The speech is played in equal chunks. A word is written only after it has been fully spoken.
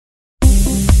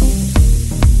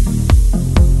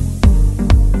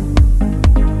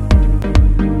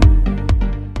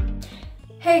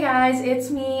Hey guys, it's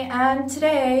me, and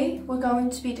today we're going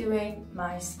to be doing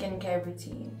my skincare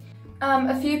routine.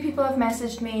 A few people have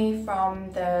messaged me from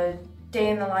the day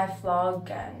in the life vlog,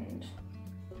 and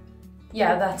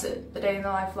yeah, that's it, the day in the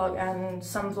life vlog, and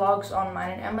some vlogs on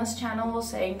mine and Emma's channel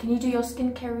saying, can you do your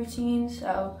skincare routine?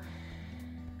 So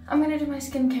I'm gonna do my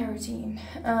skincare routine.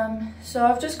 So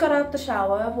I've just got out the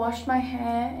shower, I've washed my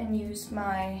hair and used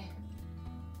my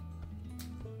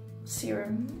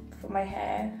serum for my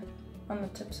hair on the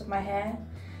tips of my hair.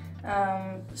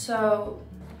 So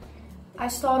I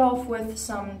start off with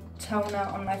some toner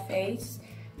on my face.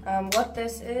 What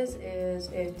this is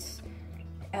it's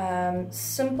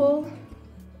simple.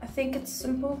 I think it's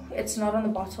simple. It's not on the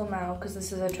bottle now because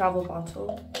this is a travel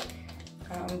bottle.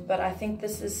 But I think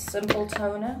this is simple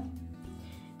toner.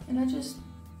 And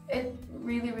it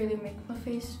really makes my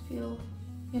face feel,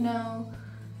 you know,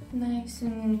 nice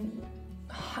and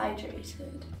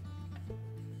hydrated.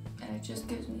 And it just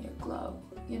gives me a glow,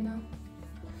 you know.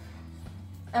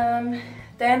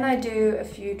 Then I do a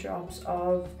few drops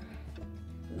of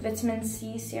vitamin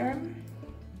C serum.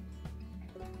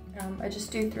 I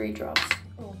just do 3 drops.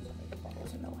 Oh, sorry, the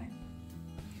bottle's in the way.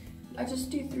 I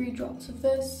just do 3 drops of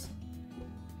this.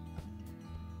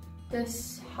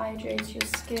 This hydrates your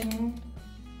skin.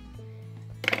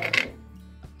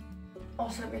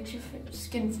 Also makes your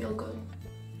skin feel good.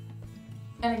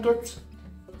 And it gets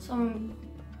some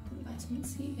vitamin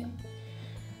C in.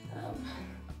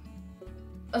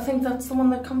 I think that's the one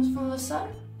that comes from the sun.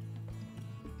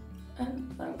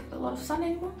 And I don't get a lot of sun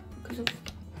anymore because of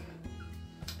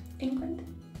England.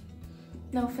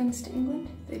 No offense to England,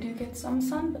 they do get some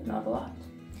sun, but not a lot.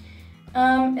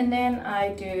 And then I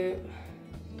do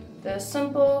the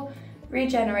simple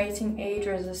regenerating age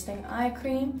resisting eye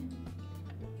cream.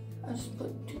 I just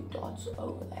put 2 dots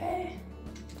over there.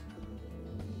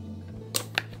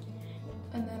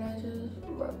 And then I just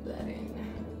rub that in.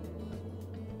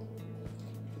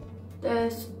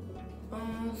 This, I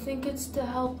think it's to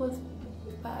help with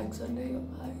bags under your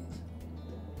eyes.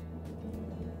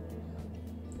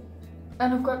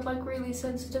 And I've got like really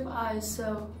sensitive eyes,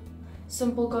 so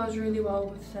simple goes really well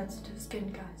with sensitive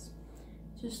skin, guys.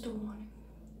 Just a warning.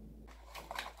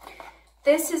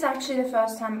 This is actually the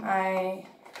first time I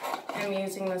am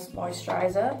using this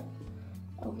moisturizer.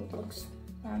 Oh, it looks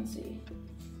fancy.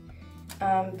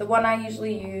 The one I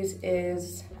usually use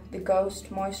is the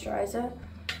Ghost moisturizer,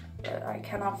 but I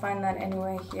cannot find that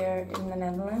anywhere here in the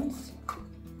Netherlands.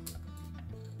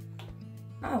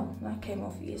 Oh, that came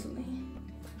off easily.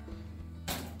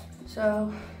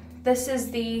 So this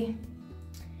is the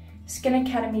Skin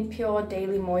Academy Pure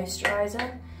Daily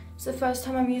Moisturizer. It's the first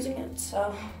time I'm using it,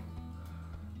 so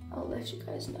I'll let you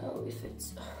guys know if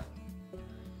it's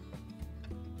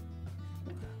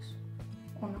works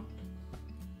or not.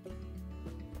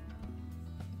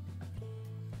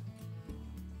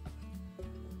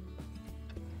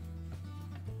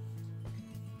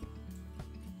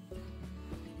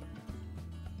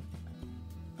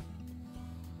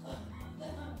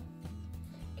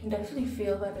 Can definitely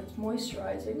feel that it's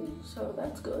moisturizing, so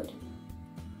that's good.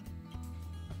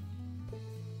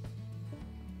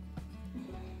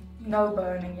 No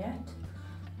burning yet,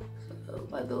 so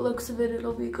by the looks of it,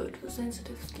 it'll be good for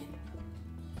sensitive skin.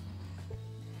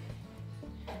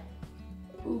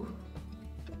 Ooh.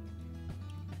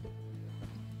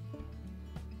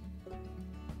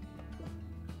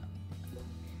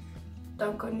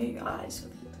 Don't go near your eyes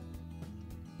with it.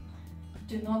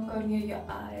 Do not go near your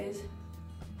eyes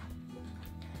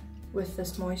with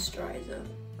this moisturizer.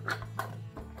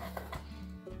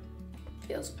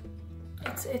 Feels,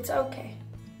 it's okay.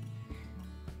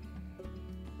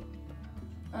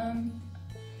 I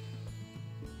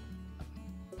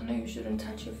know you shouldn't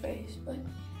touch your face, but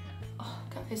oh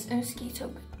guys, a mosquito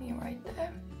bit me right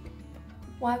there.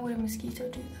 Why would a mosquito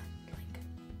do that? Like,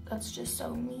 that's just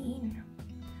so mean.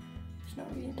 There's no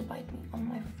reason to bite me on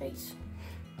my face,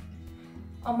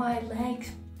 on my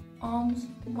legs, arms,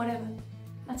 whatever.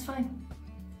 That's fine,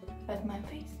 but my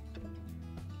face,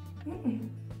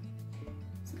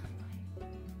 it's not fine.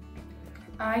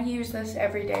 I use this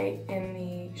every day in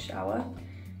the shower.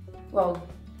 Well,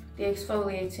 the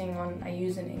exfoliating one I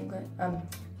use in England.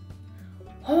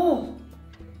 The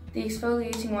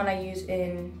exfoliating one I use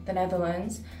in the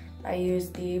Netherlands. I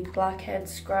use the Blackhead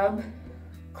Scrub,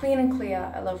 Clean and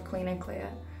Clear. I love Clean and Clear,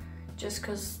 just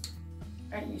because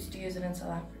I used to use it in South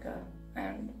Africa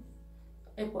and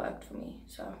it worked for me.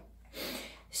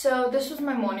 So this was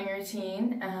my morning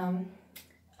routine.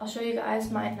 I'll show you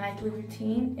guys my nightly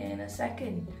routine in a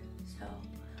second. So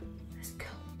let's go.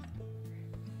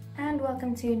 And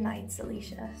welcome to Night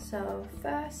Zelisha. So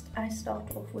first I start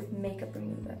off with makeup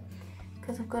remover.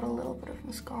 because I've got a little bit of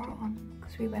mascara on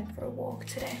because we went for a walk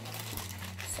today.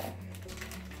 So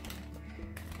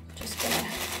just gonna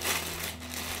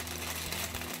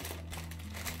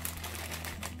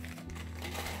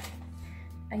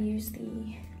I use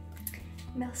the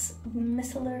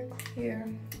Micellar Clear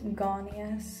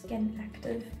Garnier Skin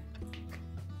Active,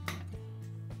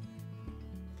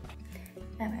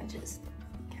 and I just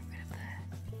get rid of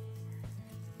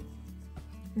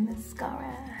the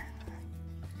mascara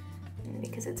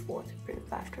because it's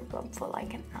waterproof after rub for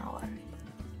like an hour.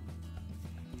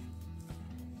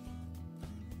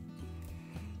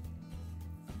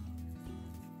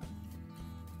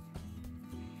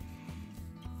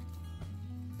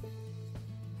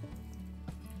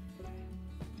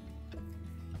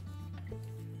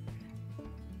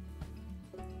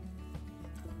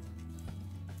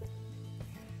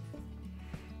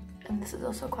 And this is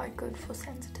also quite good for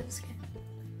sensitive skin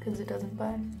because it doesn't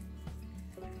burn.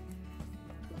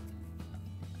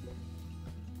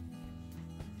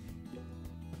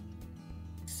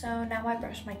 So now I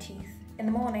brush my teeth. In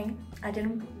the morning, I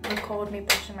didn't record me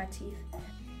brushing my teeth,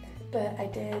 but I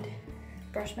did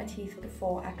brush my teeth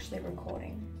before actually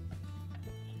recording.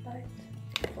 But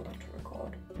I forgot to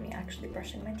record me actually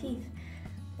brushing my teeth.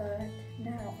 But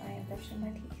now I am brushing my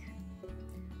teeth.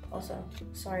 Also,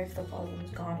 sorry if the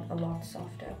volume's gone a lot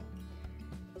softer.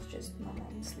 It's just my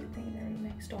mom's sleeping in the room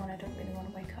next door and I don't really want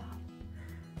to wake her up.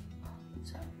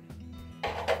 So.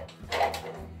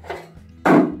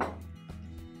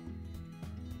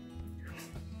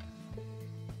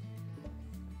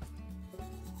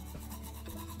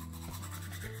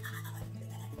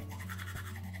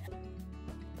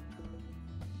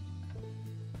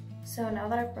 So now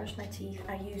that I've brushed my teeth,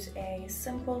 I use a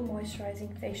simple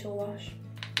moisturizing facial wash.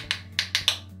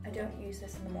 I don't use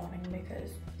this in the morning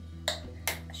because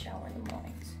I shower in the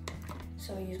mornings.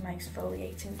 So I use my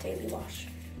exfoliating daily wash.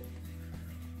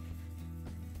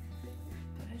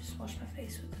 But I just wash my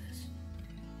face with this.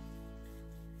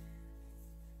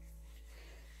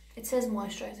 It says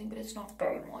moisturizing, but it's not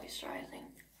very moisturizing.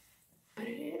 But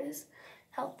it is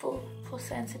helpful for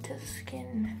sensitive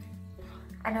skin.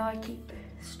 I know I keep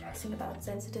stressing about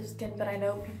sensitive skin, but I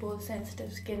know people with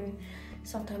sensitive skin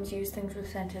sometimes use things with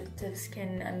sensitive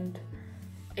skin and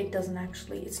it doesn't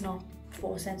actually, it's not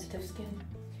for sensitive skin.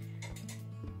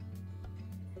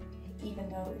 Even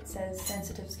though it says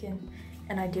sensitive skin,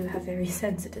 and I do have very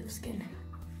sensitive skin.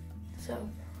 So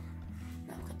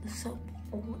now I've got the soap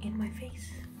all in my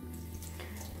face.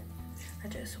 I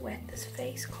just wet this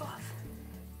face cloth.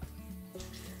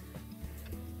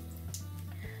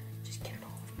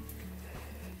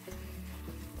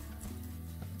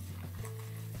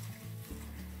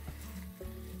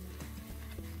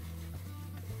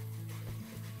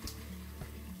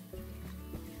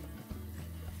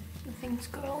 Things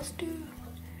girls do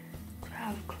to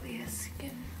have clear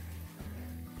skin.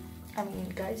 I mean,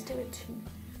 guys do it too.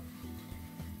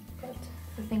 But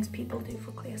the things people do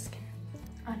for clear skin,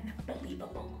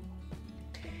 unbelievable.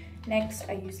 Next,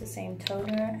 I use the same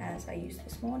toner as I used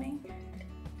this morning.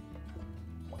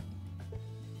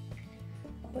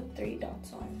 I put 3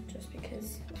 dots on just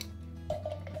because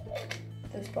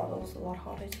this bottle is a lot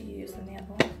harder to use than the other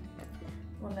one.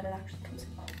 The one that it actually comes in.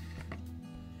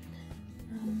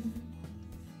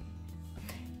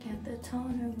 Get the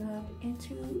toner rubbed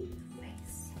into the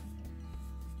face.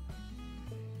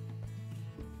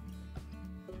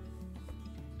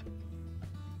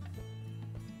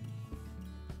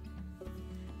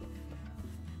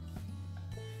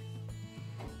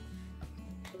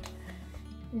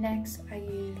 Next, I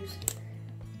use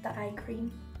the eye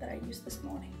cream that I used this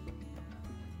morning.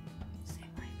 Same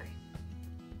eye cream.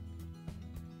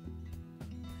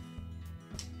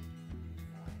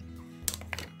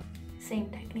 Same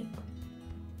technique.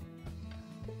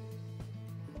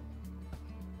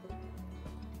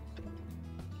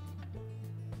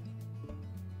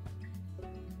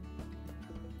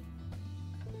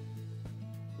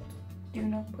 Do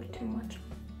not put too much.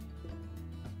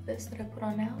 This that I put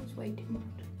on now is way too much.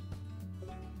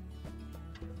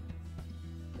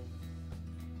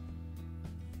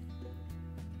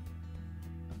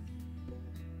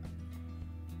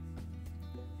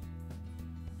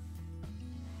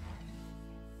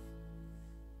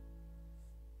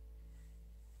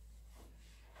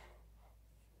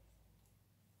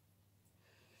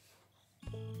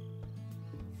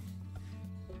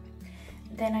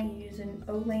 Then I use an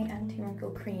Olay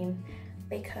anti-wrinkle cream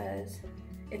because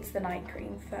it's the night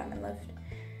cream, Firm and Lift.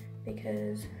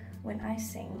 Because when I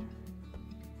sing,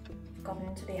 I've gotten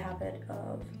into the habit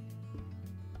of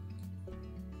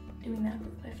doing that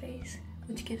with my face,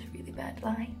 which gives really bad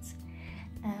lines.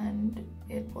 and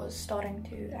it was starting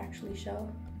to actually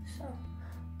show. So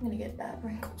I'm gonna get bad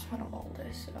wrinkles when I'm older,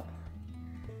 so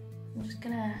I'm just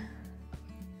gonna...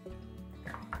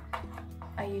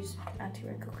 I use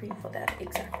anti-wrinkle cream for that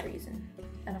exact reason,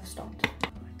 and I've stopped.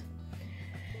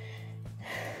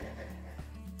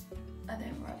 And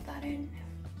then rub that in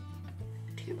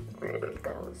to rid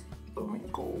those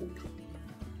wrinkles.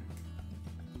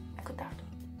 Look at that.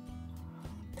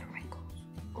 The wrinkles.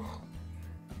 Oh.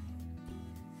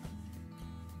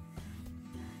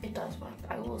 It does work,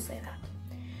 I will say that.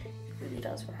 It really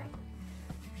does work.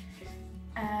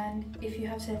 And if you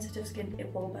have sensitive skin,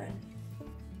 it will burn.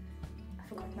 I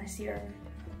forgot my serum.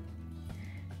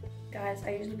 Guys,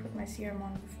 I usually put my serum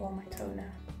on before my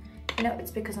toner. You know,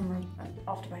 it's because I'm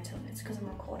after my toner, it's because I'm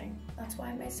recording. That's why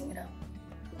I'm messing it up.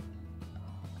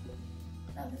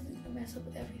 Now this is gonna mess up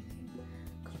with everything.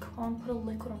 You can't put a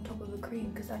liquid on top of a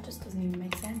cream because that just doesn't even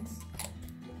make sense.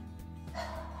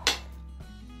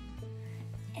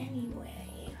 Anyway.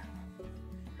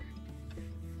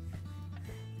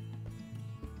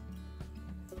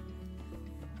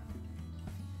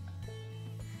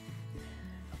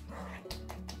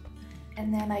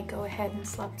 And then I go ahead and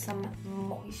slap some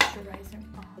moisturizer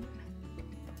on.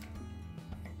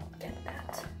 Get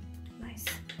that nice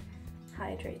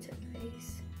hydrated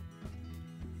face.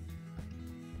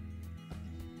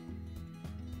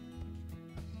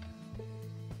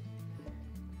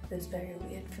 This very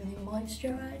weird for me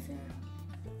moisturizer.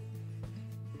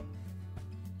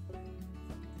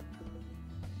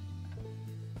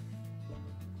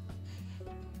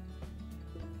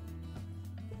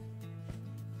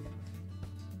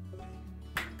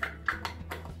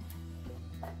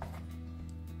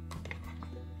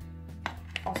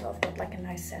 Also, I've got like a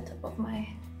nice setup of my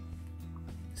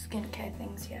skincare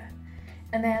things here.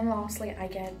 And then lastly, I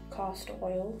get castor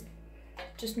oil,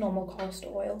 just normal castor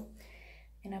oil.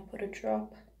 And I put a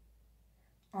drop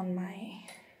on my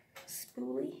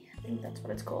spoolie, I think that's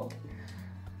what it's called.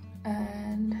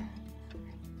 And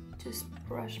just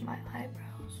brush my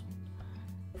eyebrows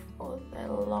for the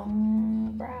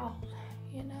long brows,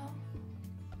 you know.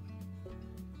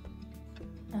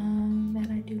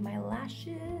 Then I do my lashes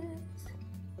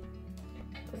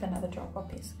with another drop,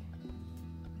 obviously.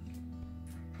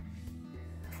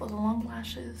 For the long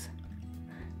lashes,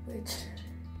 which,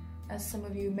 as some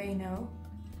of you may know,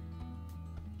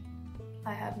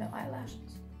 I have no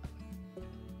eyelashes.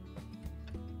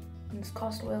 And this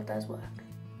castor oil does work.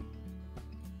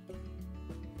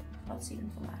 Not even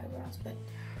for my eyebrows, but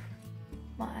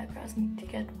my eyebrows need to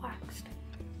get waxed.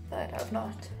 But I've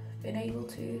not been able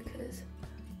to because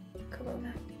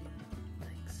Corona.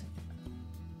 Thanks.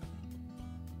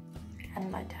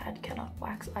 And my dad cannot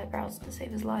wax eyebrows to save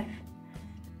his life.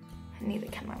 And neither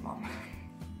can my mom.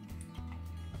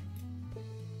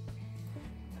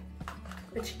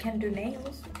 But she can do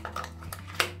nails,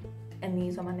 and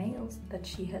these are my nails that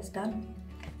she has done,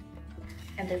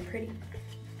 and they're pretty.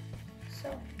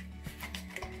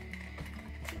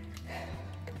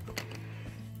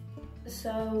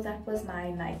 So that was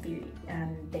my nightly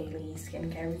and daily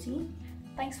skincare routine.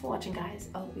 Thanks for watching, guys.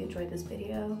 I hope you enjoyed this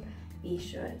video. Be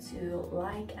sure to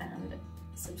like and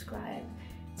subscribe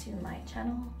to my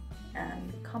channel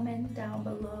and comment down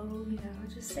below, you know,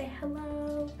 just say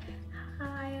hello.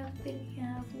 Hi, I've been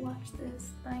here, I've watched this,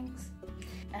 thanks.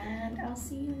 And I'll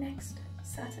see you next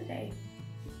Saturday.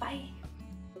 Bye.